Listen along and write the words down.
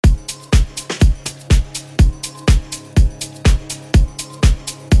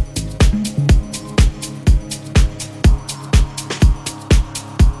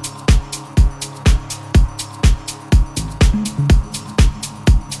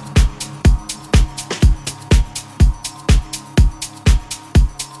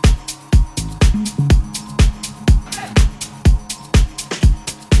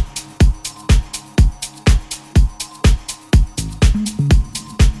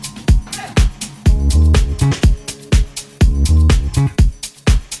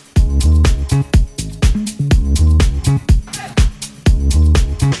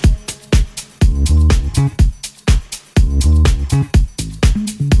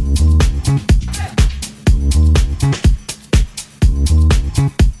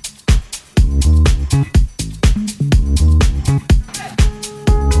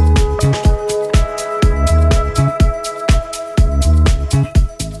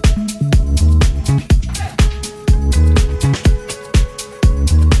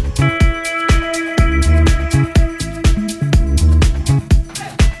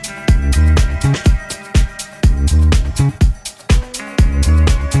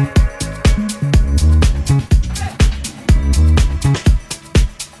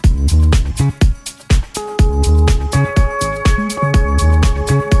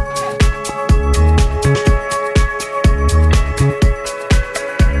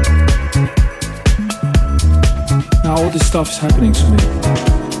stuff's happening to me.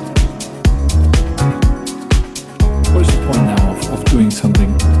 What is the point now of doing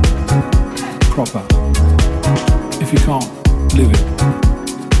something proper if you can't live it?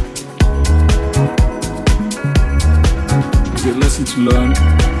 Is it a lesson to learn?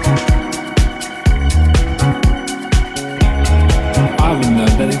 I haven't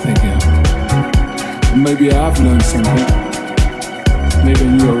learned anything yet. Or maybe I have learned something. Maybe I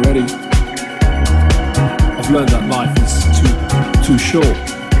knew already. I've learned that life is too short.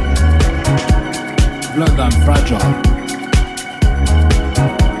 I've learned that I'm fragile.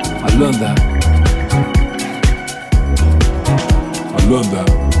 I learned that. I learned that.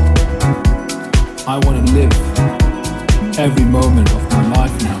 I want to live every moment of my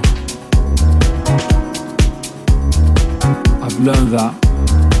life now. I've learned that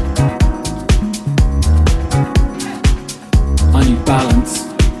I need balance.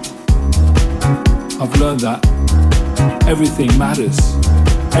 I've learned that everything matters.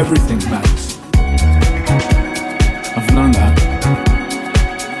 Everything matters. I've learned that.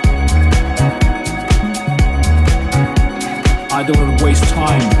 I don't want to waste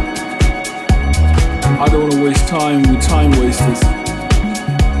time. I don't want to waste time with time wasters.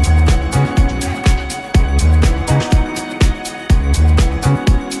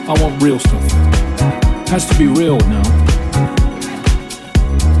 I want real stuff. It has to be real now.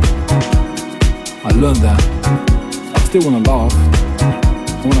 I learned that. I still want to laugh.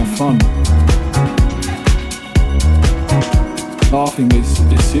 I want to have fun. Laughing is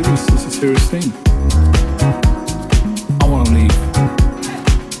serious. It's a serious thing. I want to leave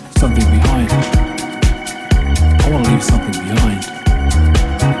something behind. I want to leave something behind.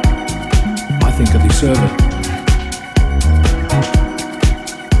 I think I deserve it.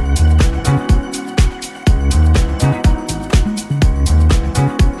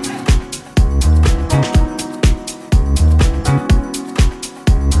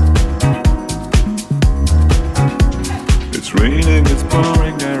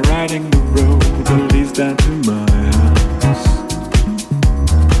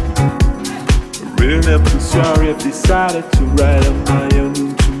 Decided to ride on my own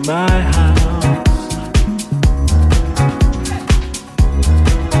into my house.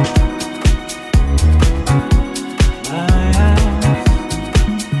 My house.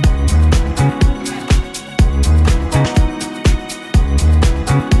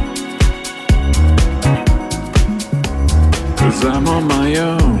 'Cause I'm on my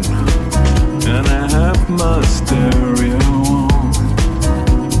own and I have my stereo on.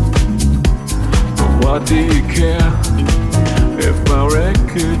 What do you care if my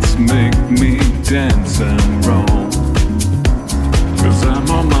records make me dance and roll? 'Cause I'm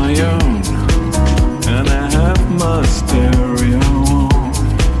on my own and I have my stereo on.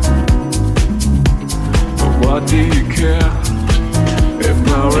 But what do you care if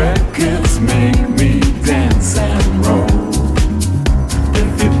my records make me dance and roll? If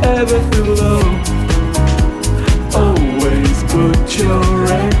you ever feel low, always put your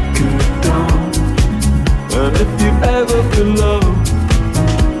record on. And if you ever feel low,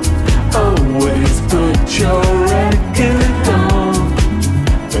 always put your record on.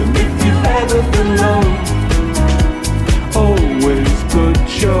 And if you ever feel low, always put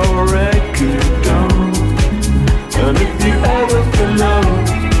your record on. And if you ever feel low,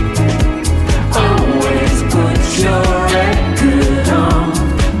 always put your record on.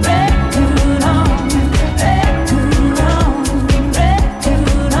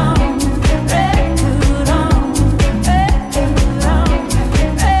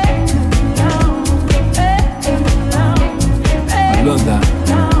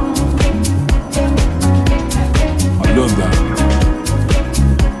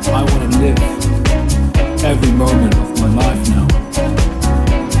 Every moment of my life now.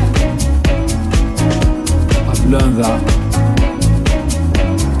 I've learned that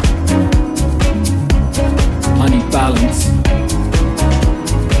I need balance.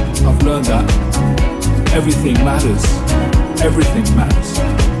 I've learned that everything matters. Everything matters.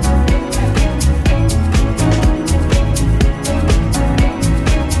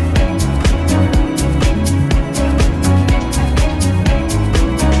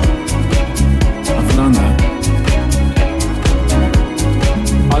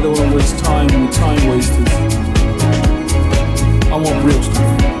 Time wasters. I want real stuff.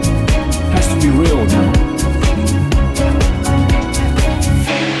 It has to be real now.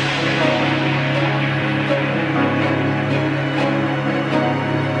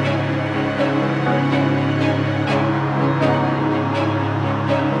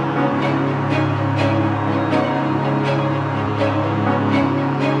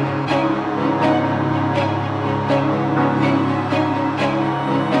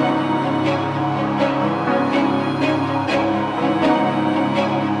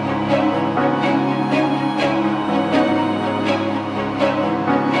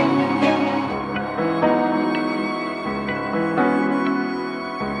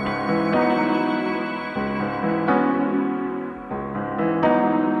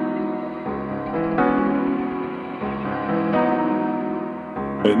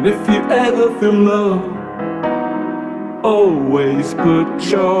 And if you ever feel low, always put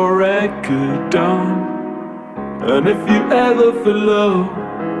your record on. And if you ever feel low,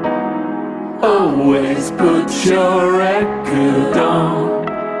 always put your record on.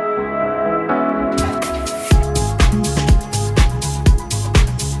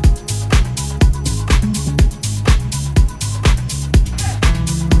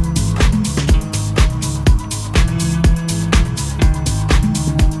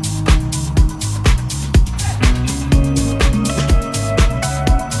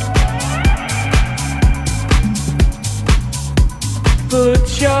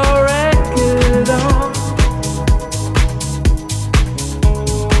 Put your record on.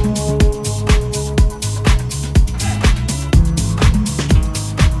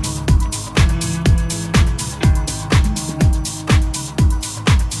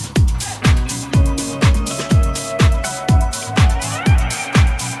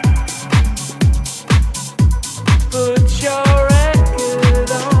 Put your record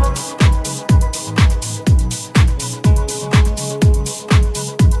on.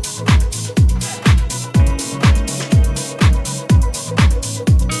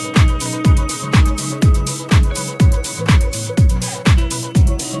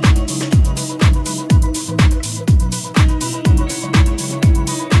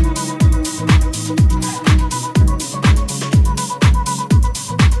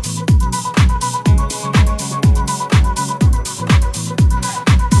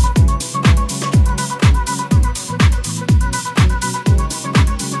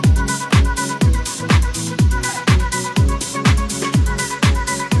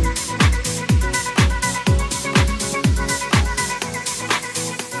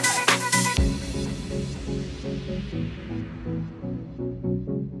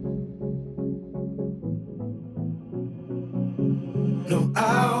 No,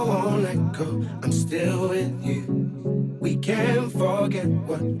 I won't let go. I'm still with you. We can't forget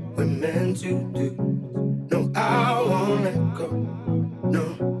what we're meant to do. No, I won't let go. No,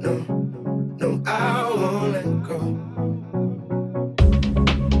 no, no, I won't let go.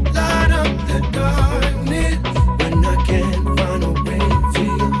 Light up the darkness when I can't find a way to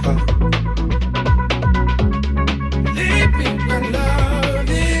your heart. Lead me where love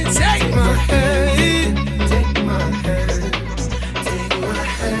is. Take my hand, take my hand. Take my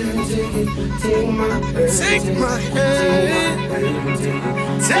hand, take my hand, take my hand, take my hand,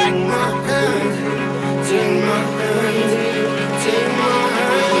 take my hand, take my hand, take my hand, take my hand, take my hand,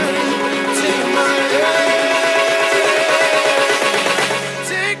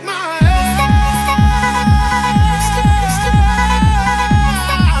 take my hand, take my hand.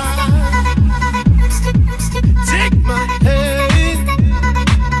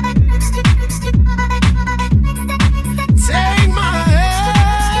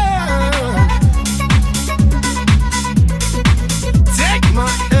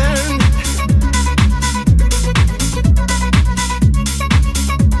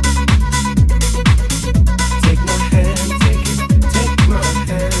 Take my hand, take my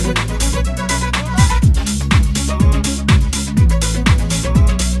hand.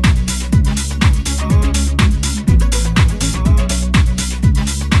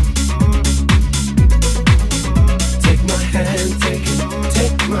 Take my hand,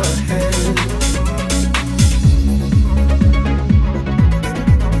 take my hand.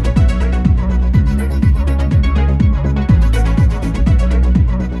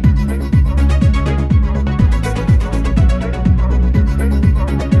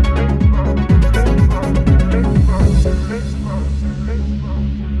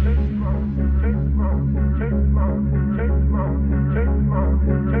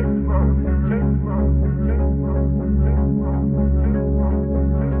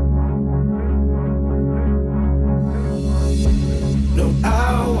 No, I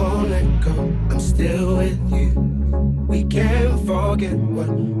won't let go. I'm still with you. We can't forget what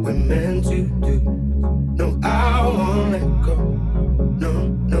we're meant to do. No, I won't let go. No,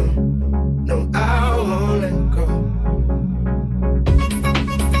 no, no, I won't let go.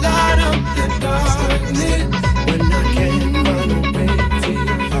 Light up the darkness when I can't find a way to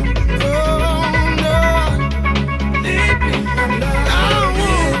your heart. Oh no, lead me alone. I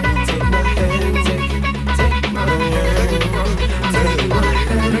won't. Take my hand, take my hand, take my hand, take my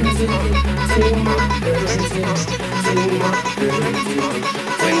hand, take my hand.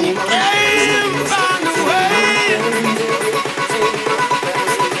 When you came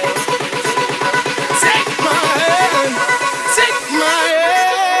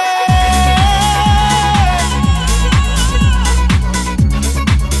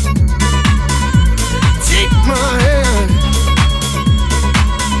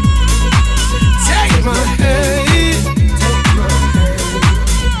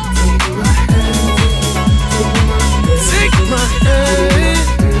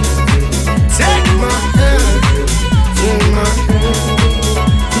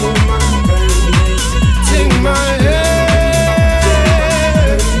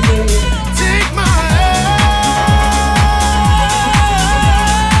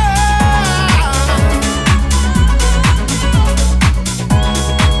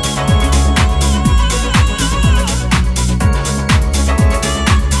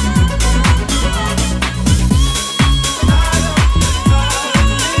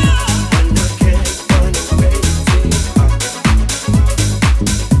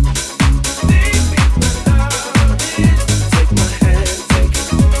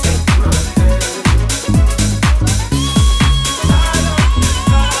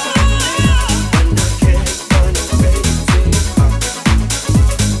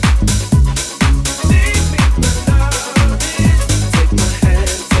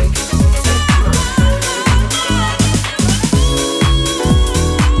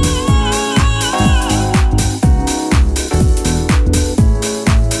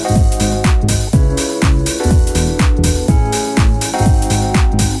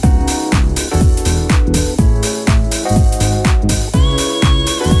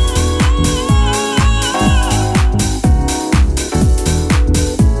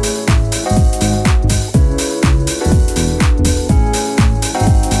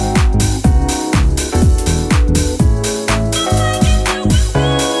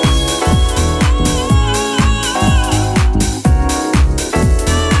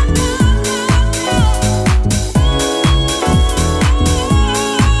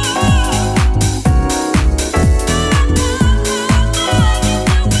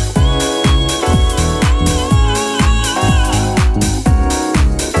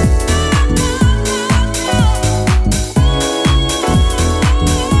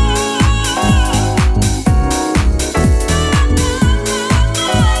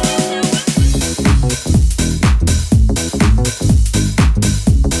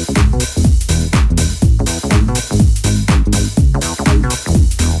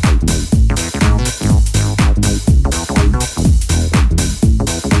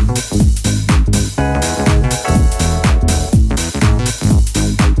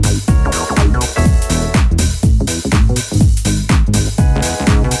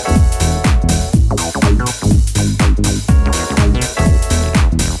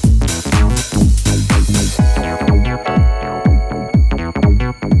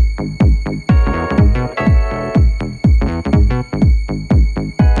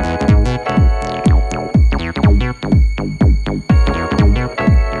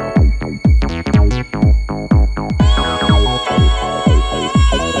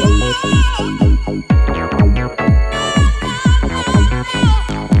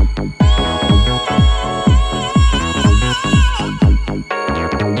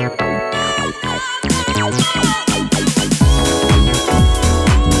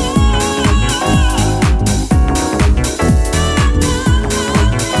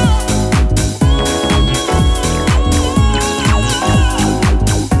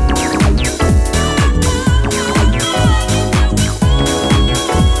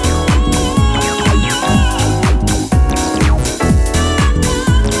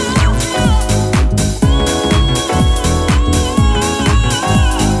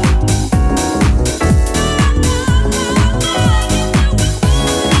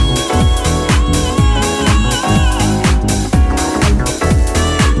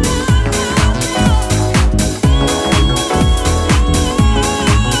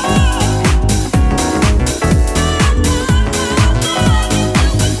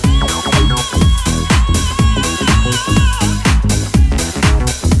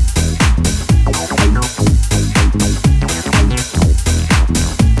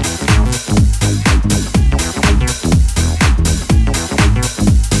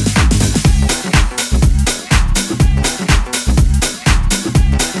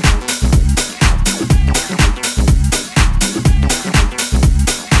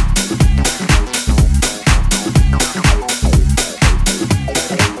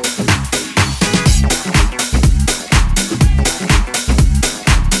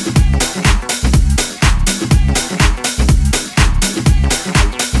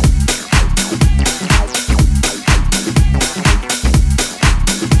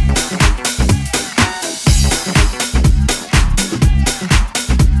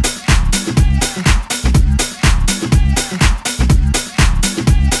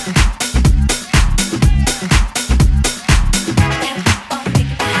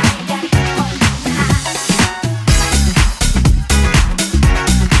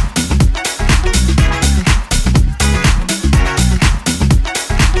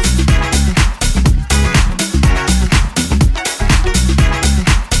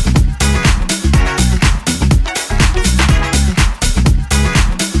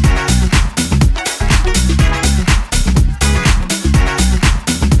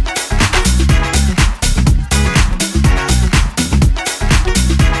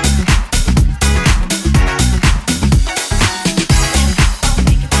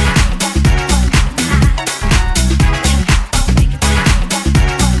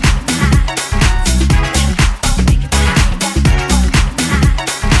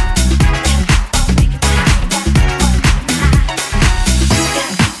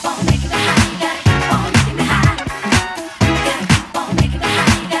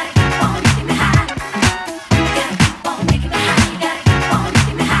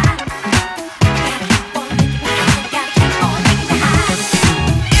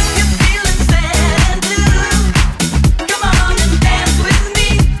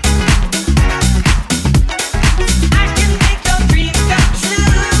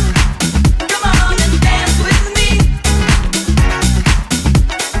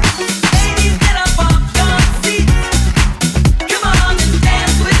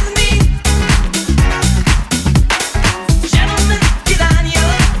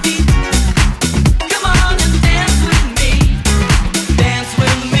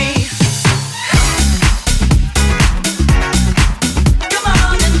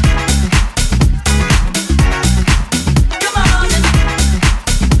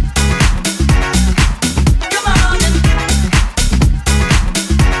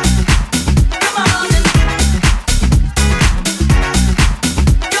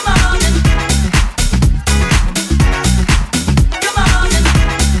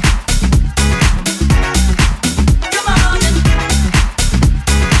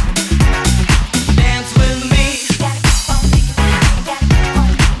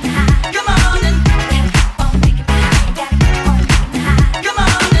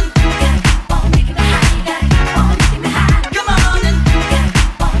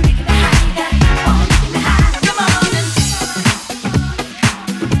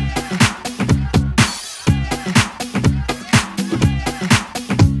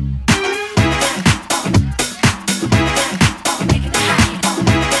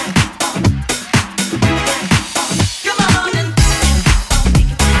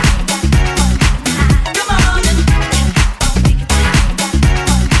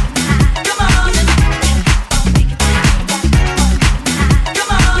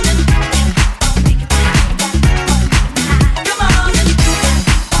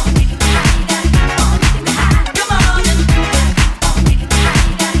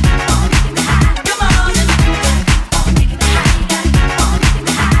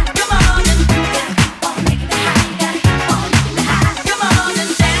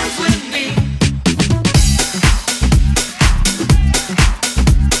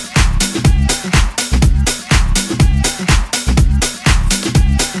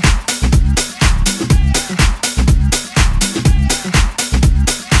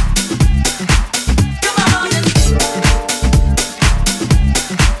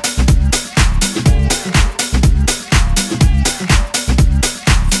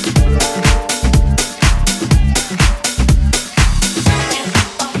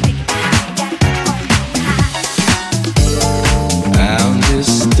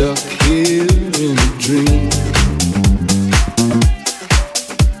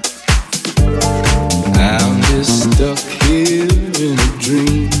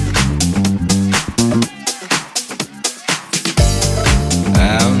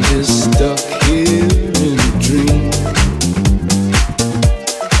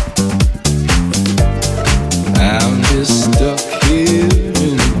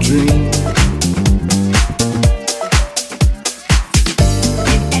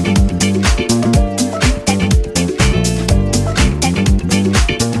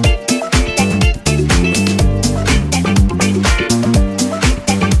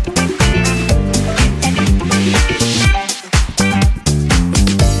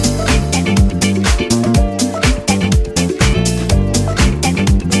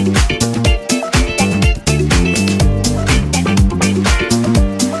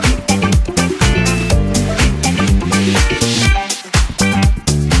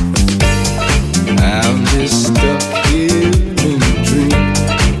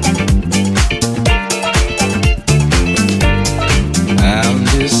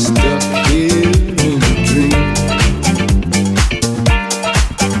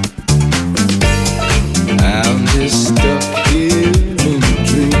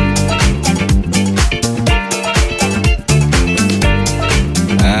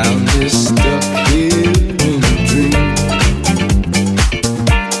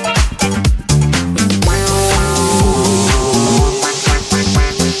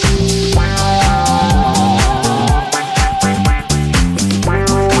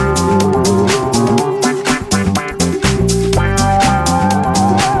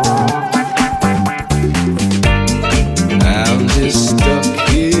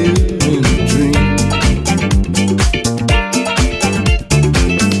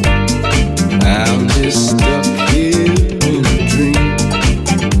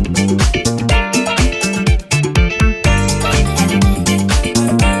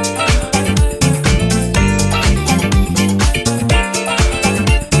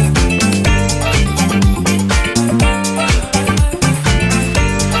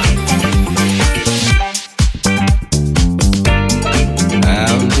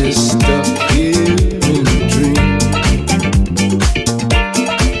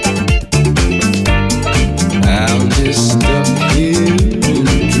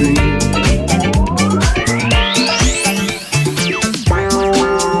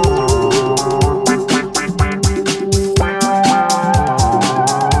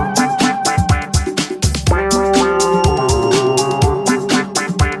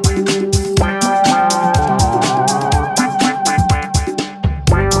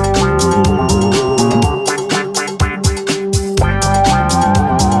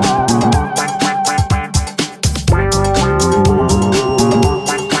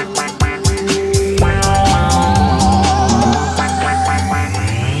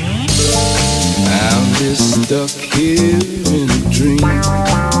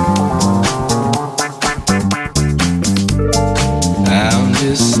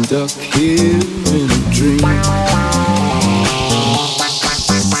stuck here in a dream.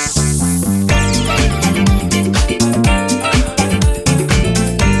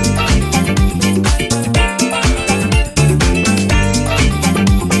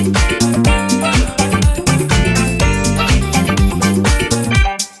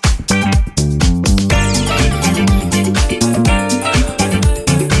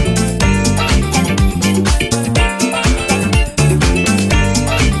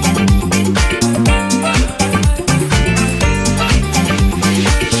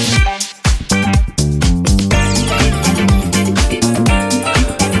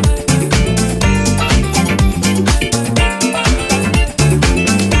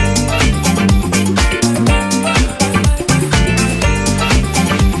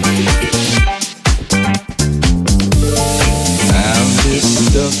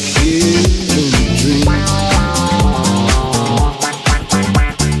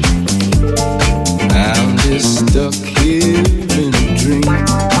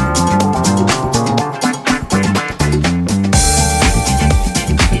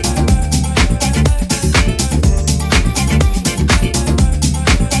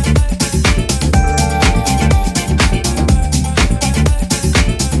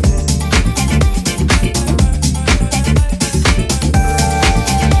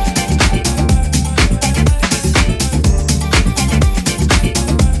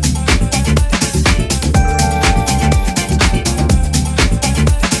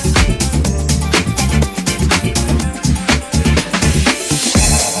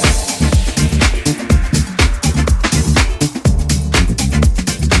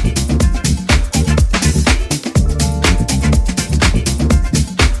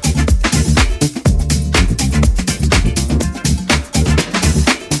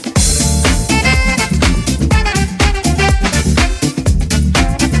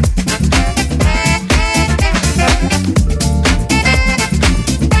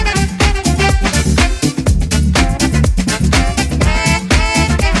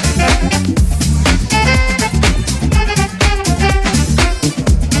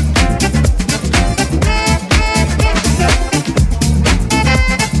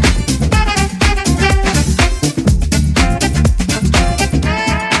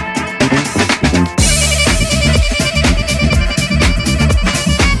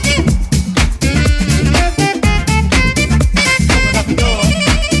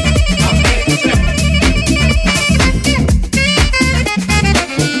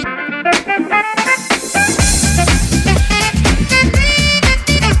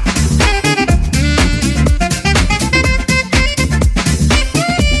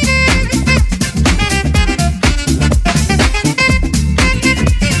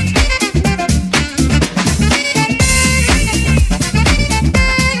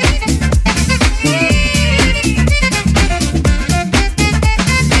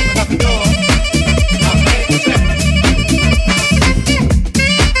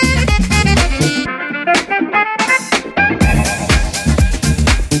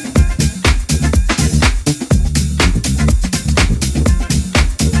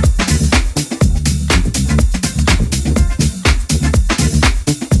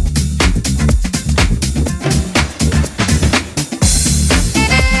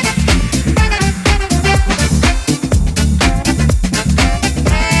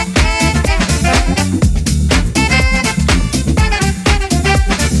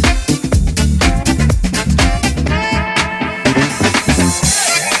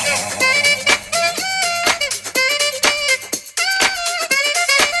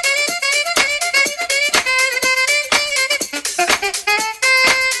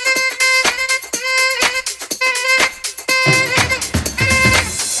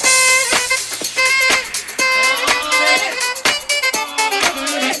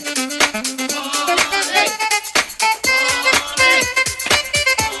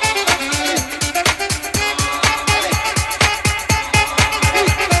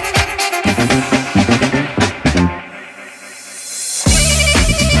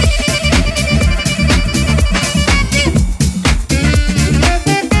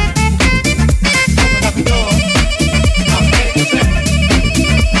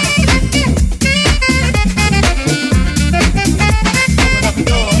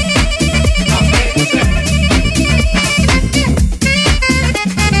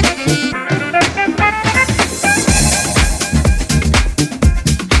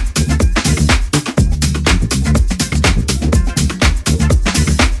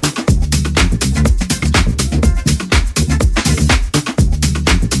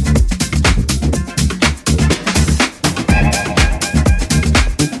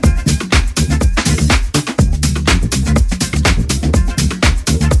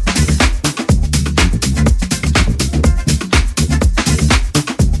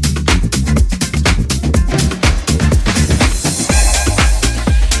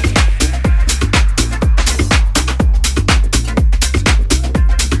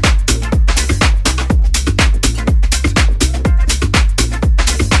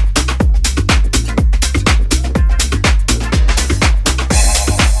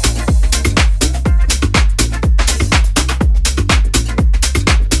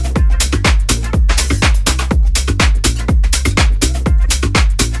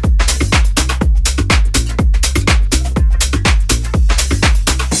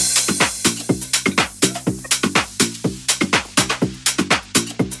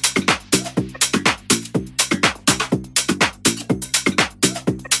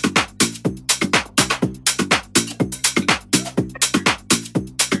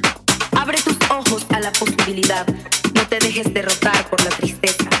 ojos a la posibilidad. No te dejes derrotar por la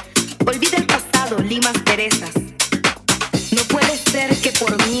tristeza. Olvida el pasado, limas perezas. No puede ser que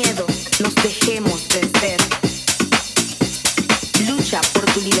por miedo nos dejemos vencer. Lucha por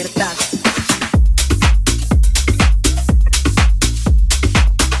tu libertad.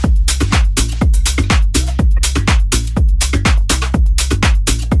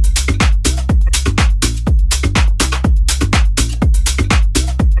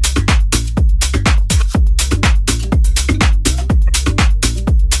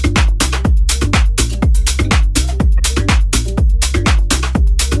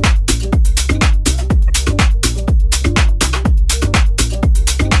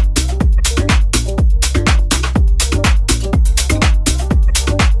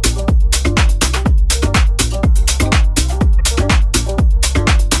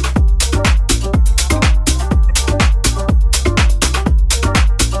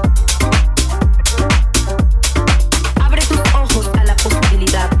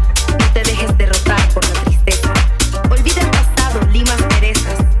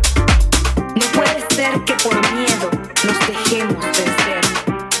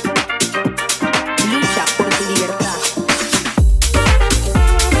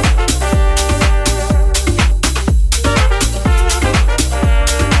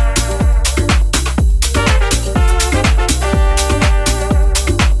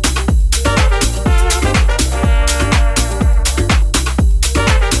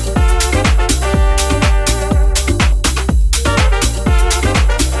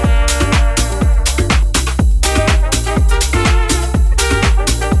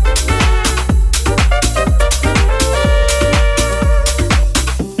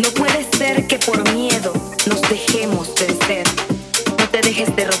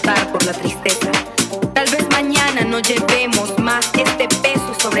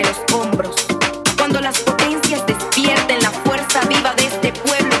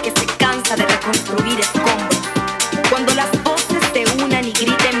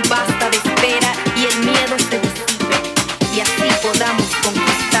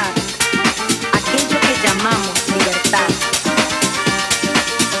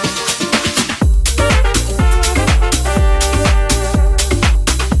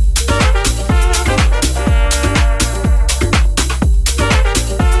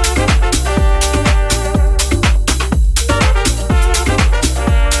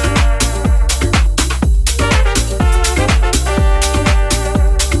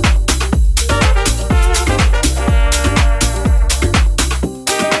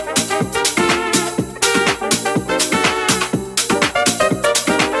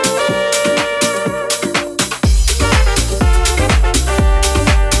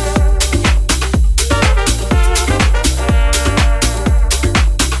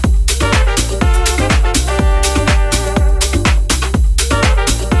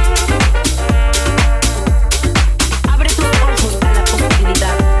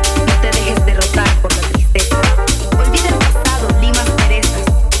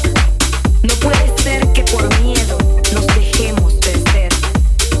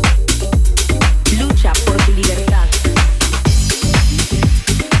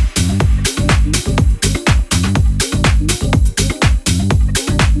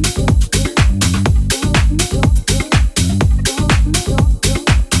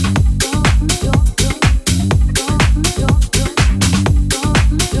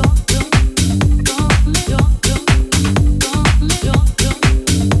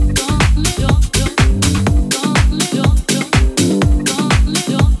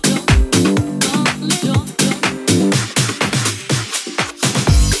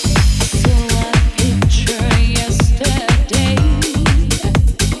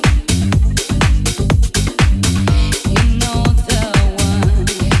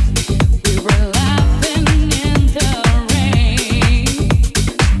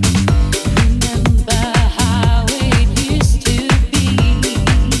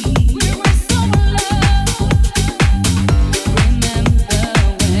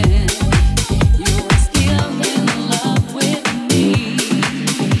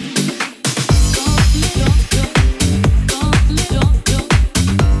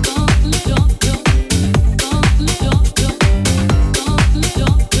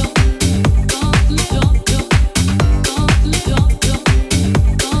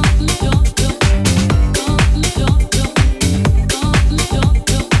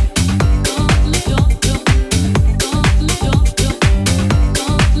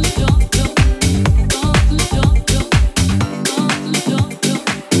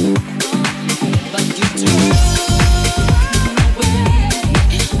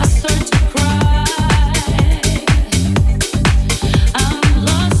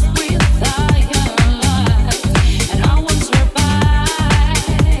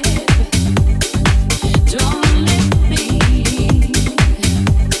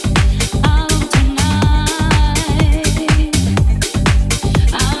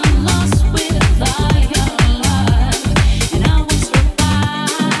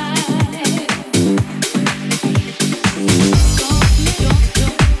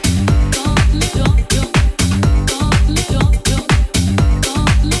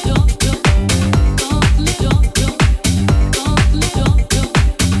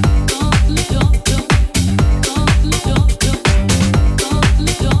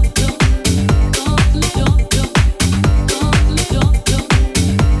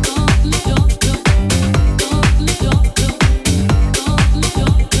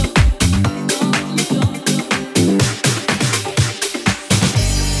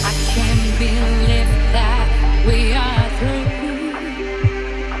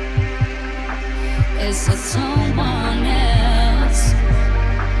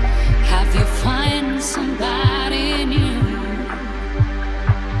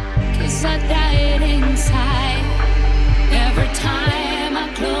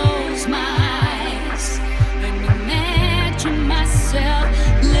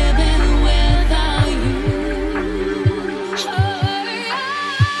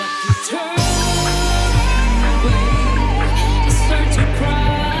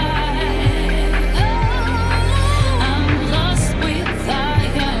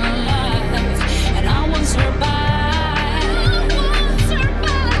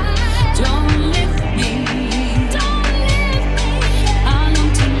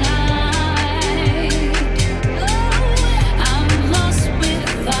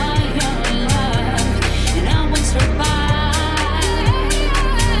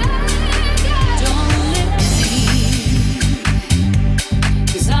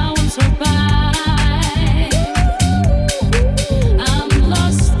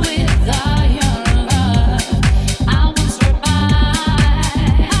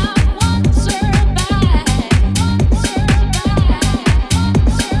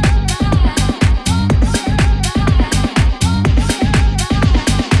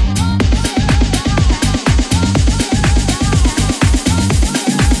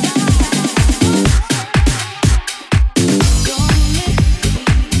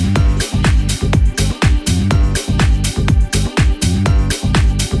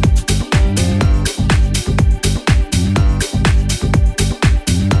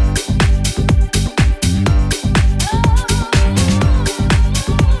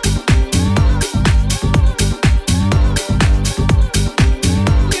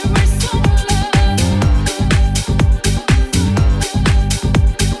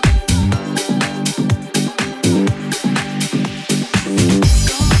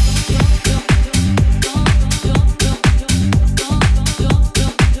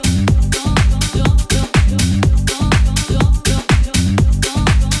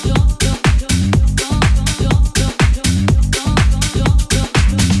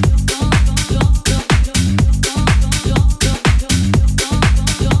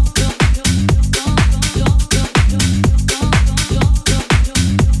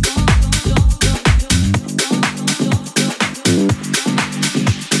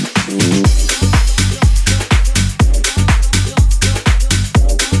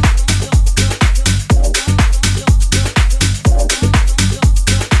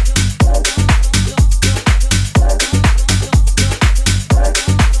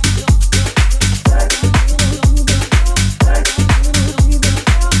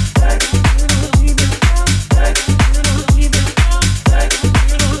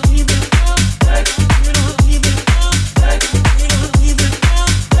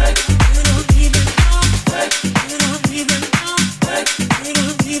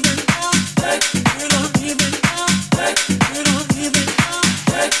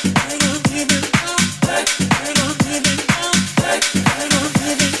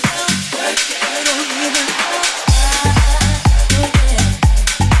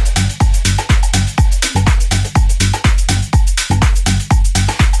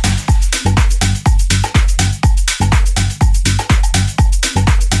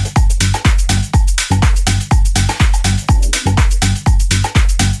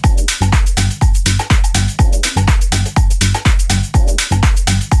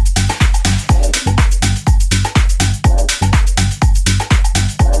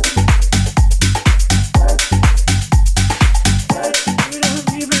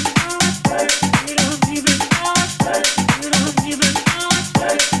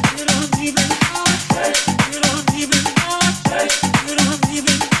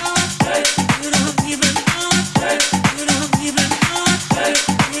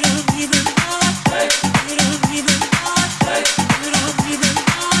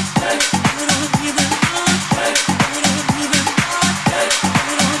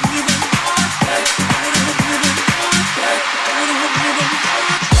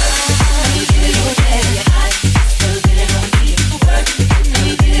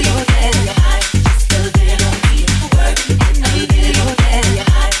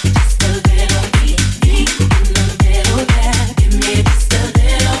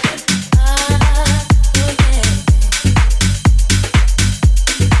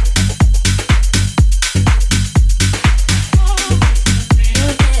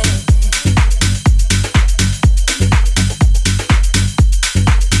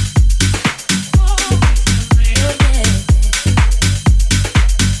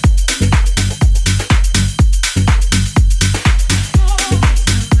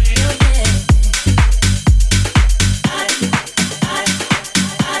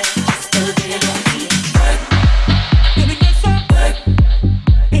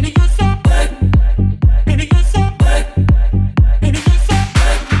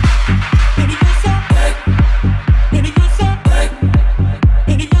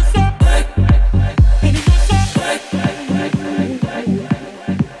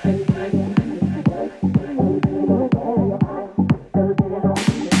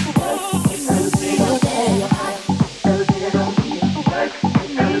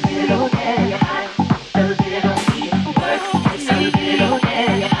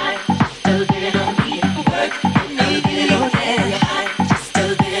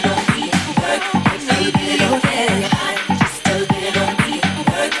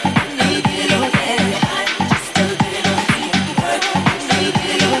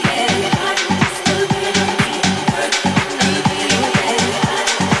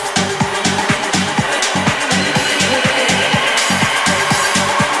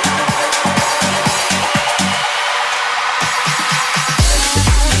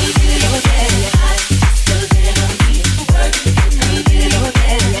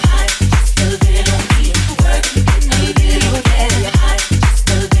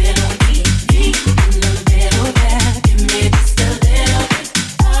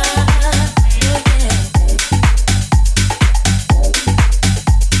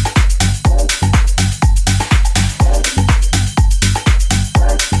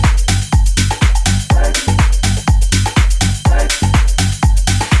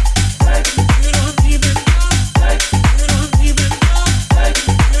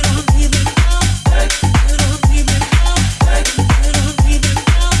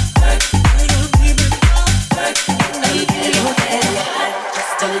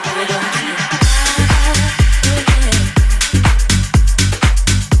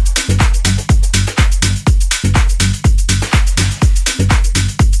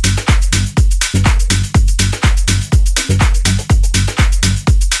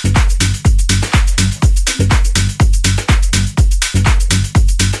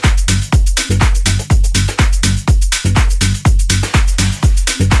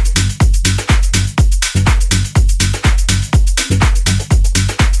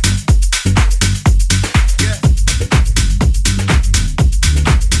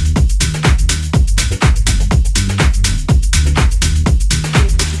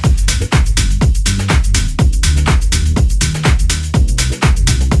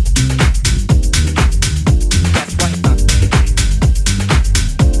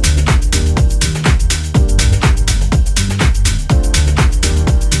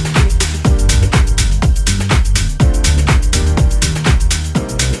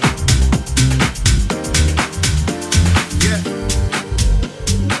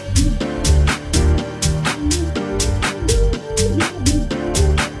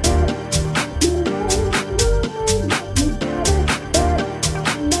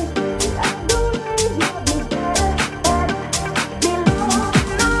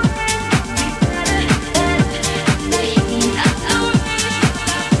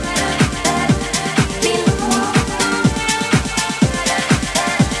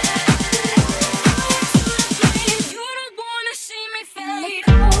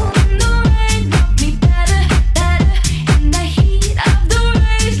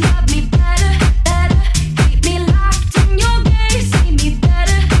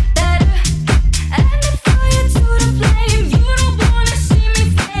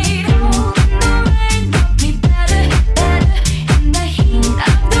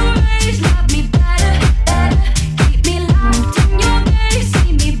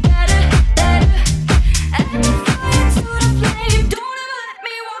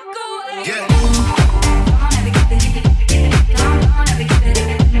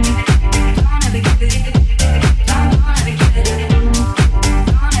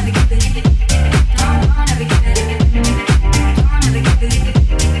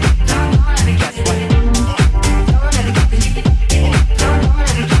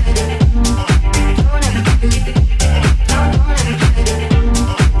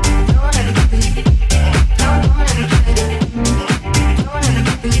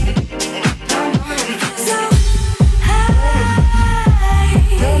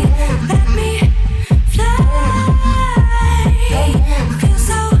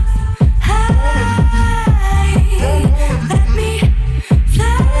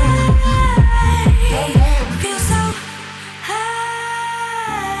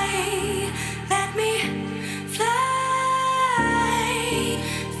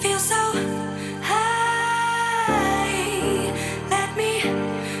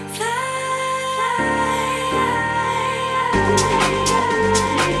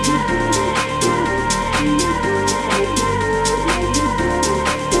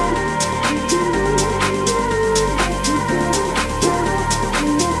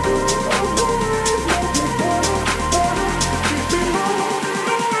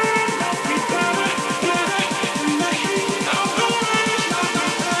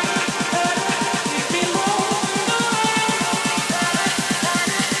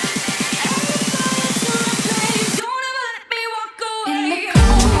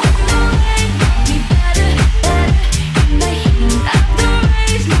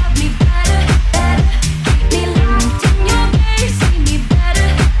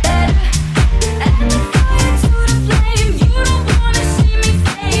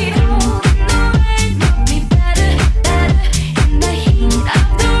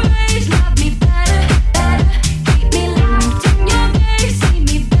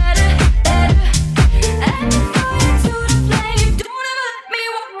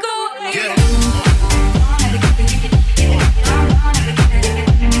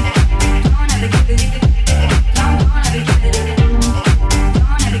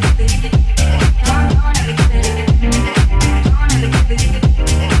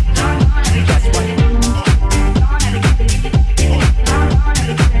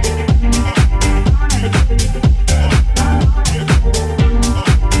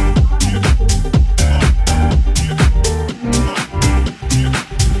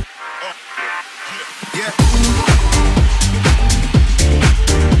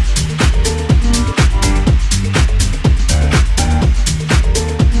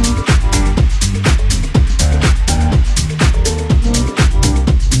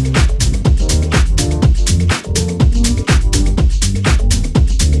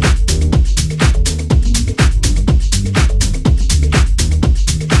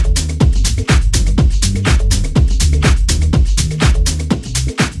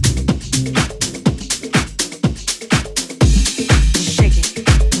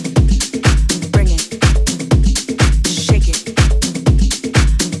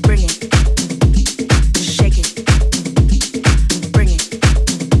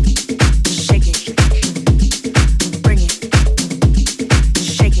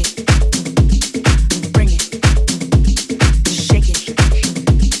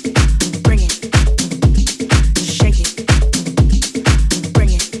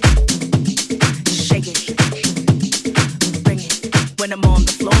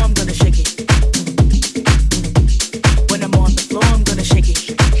 floor, I'm gonna shake it. When I'm on the floor, I'm gonna shake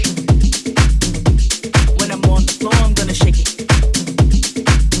it. When I'm on the floor, I'm gonna shake it.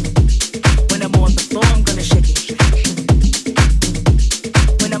 When I'm on the floor, I'm gonna shake it.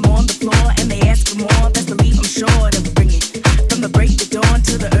 When I'm on the floor and they ask for more, best believe I'm sure to bring it. From the break of dawn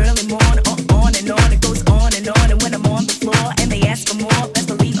to the early morn, on and on, it goes on and on. And when I'm on the floor and they ask for more, best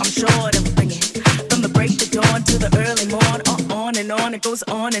believe I'm sure to bring it. From the break of dawn to the early morn, on and on, it goes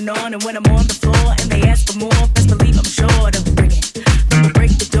on and on. And when I'm on the floor and they ask for more, best believe I'm sure to bring it. From the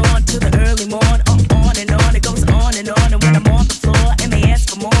break of dawn to the early morn, on and on, it goes on and on. And when I'm on the floor and they ask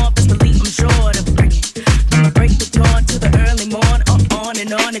for more, best believe I'm sure to bring it. From the break of dawn to the early morn, on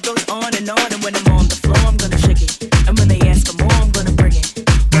and on, it goes on and on. And when I'm on the floor, I'm gonna shake it. And when they ask for more, I'm gonna bring it.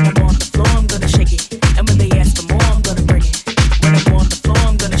 When I'm on the floor, I'm gonna shake it. And when they ask for more, I'm gonna bring it. When I'm on the floor,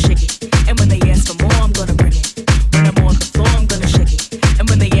 I'm gonna shake it. And when they ask for more, I'm gonna bring it. When I'm on the floor, I'm gonna shake it. And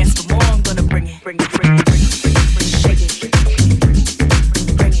when they ask for more, I'm gonna bring it. Bring it, bring it, bring it, bring it, bring it, shake it.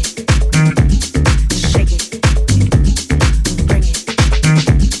 Bring it. Shake it. Bring it.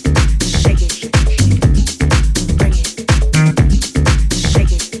 Shake it. Bring it.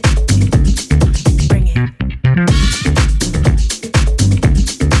 Shake it. Bring it.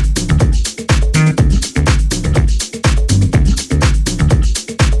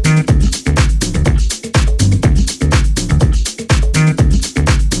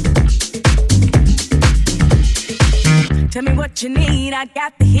 Tell me what you need, I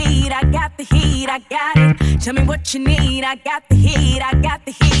got the heat, I got the heat, I got it. Tell me what you need, I got the heat, I got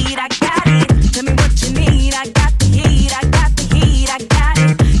the heat, I got it. Tell me what you need, I got the heat, I got the heat, I got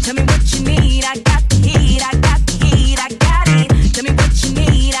it. Tell me what you need, I got the heat, I got the heat, I got it. Tell me what you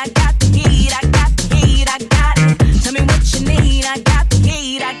need, I got the heat, I got the heat, I got it. Tell me what you need, I got the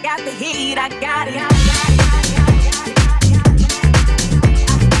heat, I got the heat, I got it.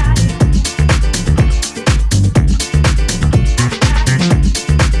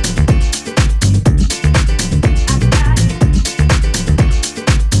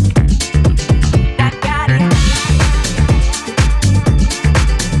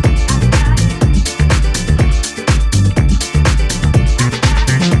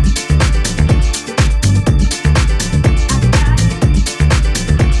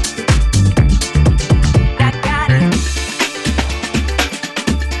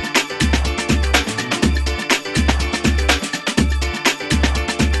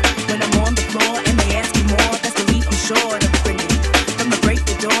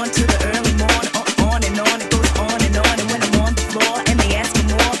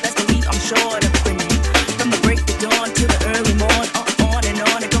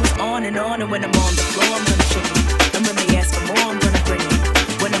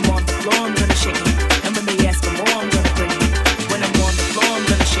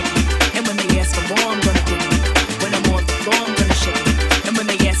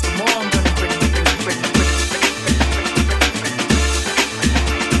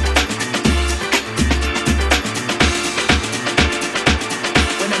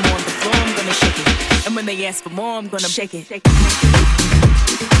 Ask for more, I'm gonna shake it. Shake it.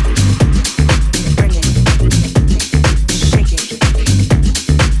 Bring it. Shake it.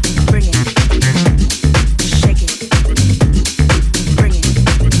 Bring it. Shake it. Bring it.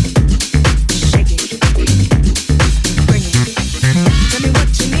 Shake it. Bring it. Tell me what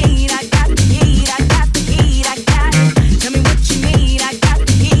you need, I got the heat, I got the heat, I got it. Tell me what you need, I got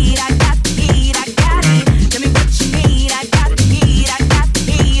the heat, I got the heat, I got it. Tell me what you need, I got the heat, I got the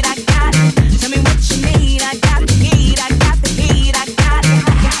heat, I got it. Tell me what you need, I got the heat, I got the heat, I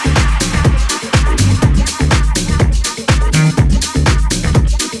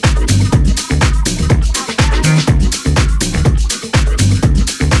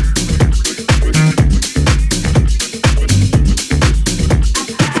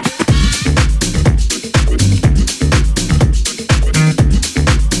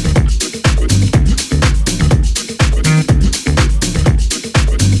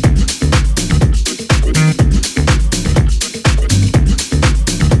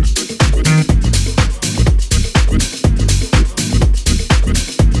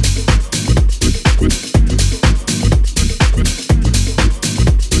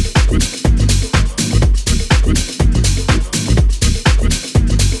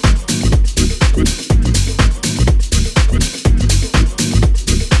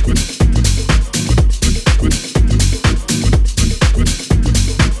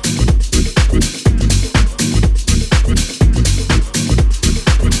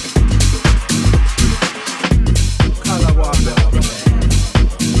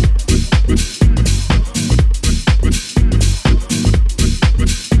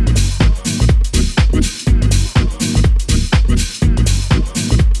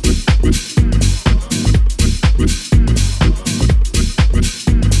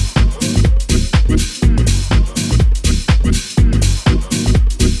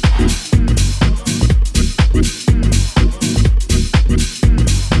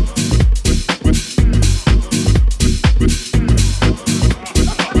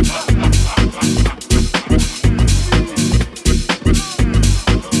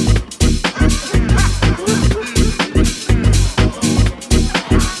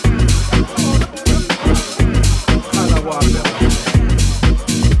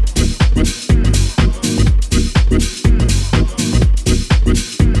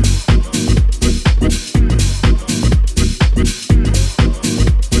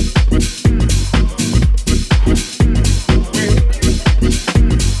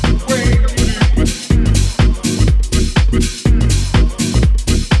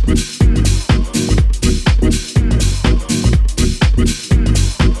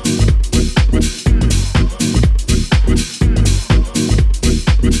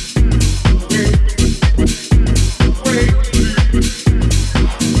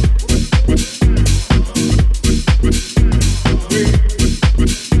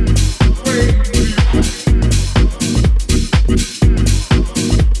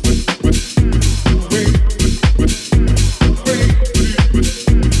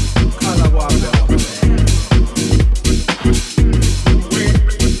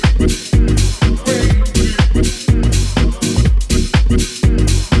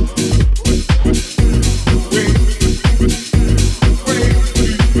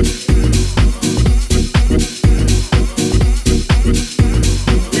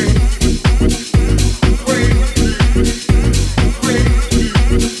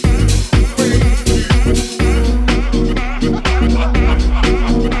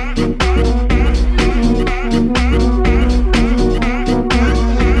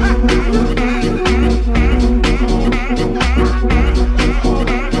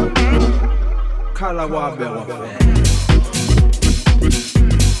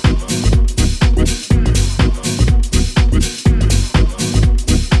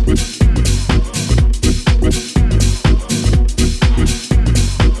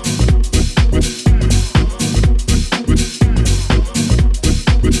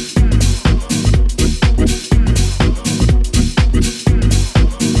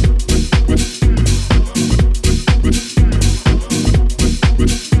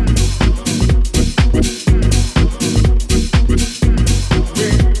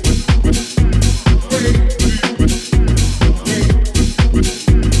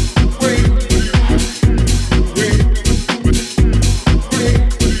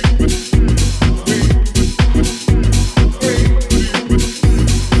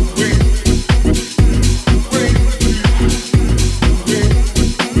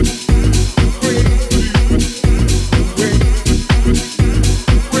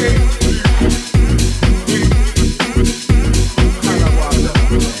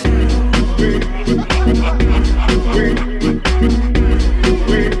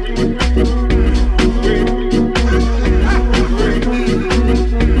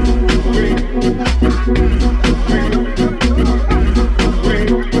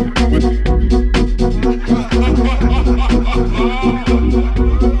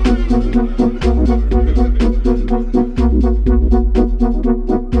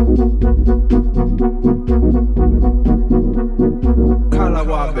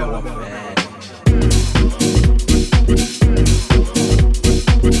Water.